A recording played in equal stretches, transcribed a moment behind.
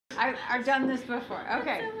I've done this before.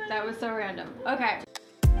 Okay, that was so random. Okay.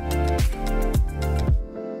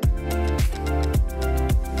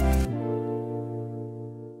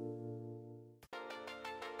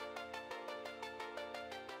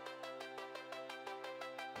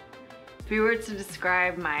 If we were to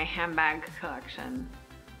describe my handbag collection,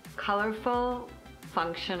 colorful,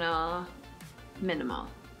 functional, minimal.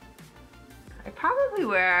 I probably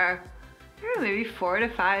wear, I don't know, maybe 4 to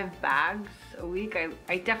 5 bags a week.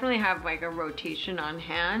 I definitely have like a rotation on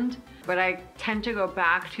hand, but I tend to go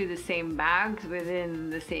back to the same bags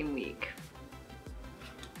within the same week.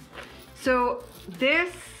 So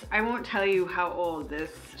this, I won't tell you how old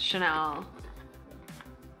this Chanel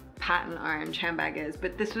patent orange handbag is,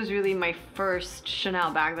 but this was really my first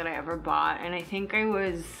Chanel bag that I ever bought, and I think I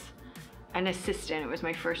was an assistant. It was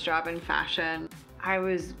my first job in fashion. I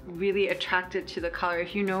was really attracted to the color.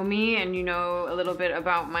 If you know me and you know a little bit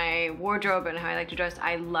about my wardrobe and how I like to dress,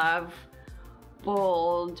 I love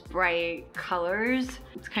bold, bright colors.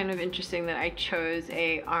 It's kind of interesting that I chose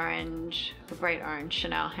a bright orange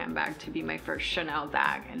Chanel handbag to be my first Chanel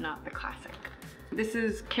bag and not the classic. This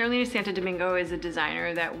is Carolina Santo Domingo, is a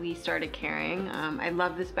designer that we started carrying. I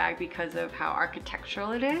love this bag because of how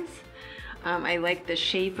architectural it is. I like the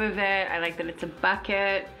shape of it. I like that it's a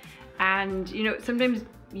bucket. And you know, sometimes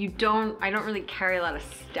I don't really carry a lot of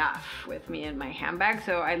stuff with me in my handbag,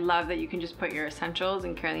 so I love that you can just put your essentials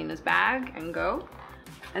in Carolina's bag and go.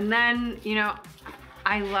 And then, you know,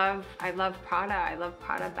 I love Prada. I love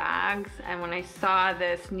Prada bags, and when I saw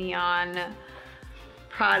this neon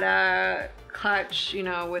Prada clutch, you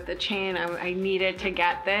know, with a chain, I needed to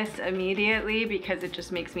get this immediately because it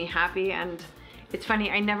just makes me happy. And it's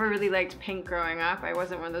funny, I never really liked pink growing up. I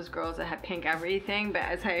wasn't one of those girls that had pink everything, but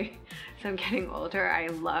as I'm getting older, I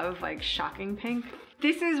love like shocking pink.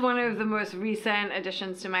 This is one of the most recent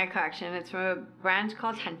additions to my collection. It's from a brand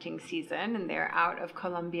called Hunting Season, and they're out of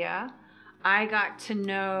Colombia. I got to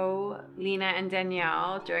know Lena and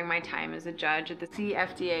Danielle during my time as a judge at the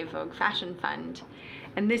CFDA Vogue Fashion Fund.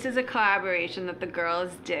 And this is a collaboration that the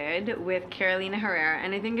girls did with Carolina Herrera,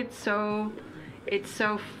 and I think it's so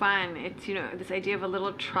fun. It's, you know, this idea of a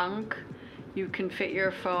little trunk. You can fit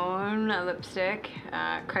your phone, a lipstick,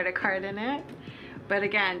 credit card in it. But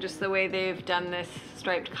again, just the way they've done this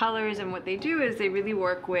striped colors, and what they do is they really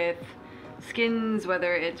work with skins,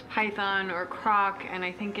 whether it's python or croc, and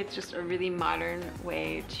I think it's just a really modern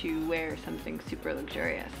way to wear something super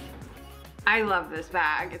luxurious. I love this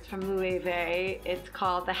bag. It's from Loewe. It's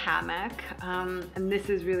called the Hammock, and this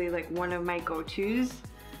is really like one of my go-tos.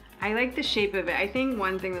 I like the shape of it. I think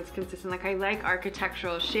one thing that's consistent, like I like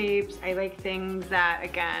architectural shapes. I like things that,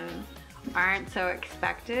 again, aren't so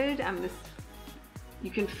expected. You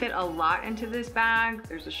can fit a lot into this bag.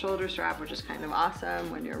 There's a shoulder strap, which is kind of awesome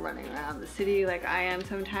when you're running around the city like I am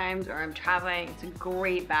sometimes, or I'm traveling. It's a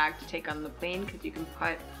great bag to take on the plane because you can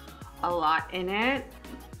put a lot in it.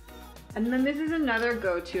 And then this is another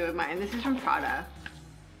go-to of mine. This is from Prada.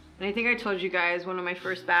 And I think I told you guys one of my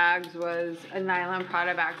first bags was a nylon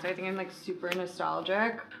Prada bag, so I think I'm like super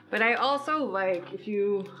nostalgic. But I also like,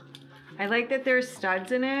 I like that there's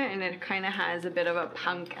studs in it and it kind of has a bit of a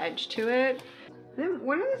punk edge to it. Then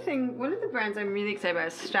one of the brands I'm really excited about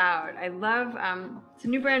is Stout. I love, it's a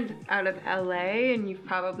new brand out of LA, and you've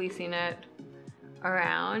probably seen it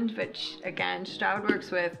around, but again, Stout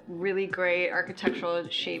works with really great architectural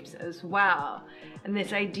shapes as well. And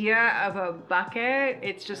this idea of a bucket,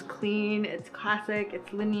 it's just clean, it's classic,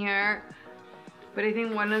 it's linear. But I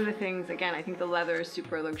think one of the things, again, I think the leather is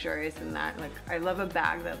super luxurious in that, like, I love a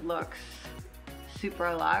bag that looks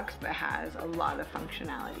super luxe, but has a lot of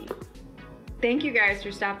functionality. Thank you guys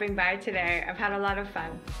for stopping by today. I've had a lot of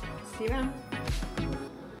fun. See you around.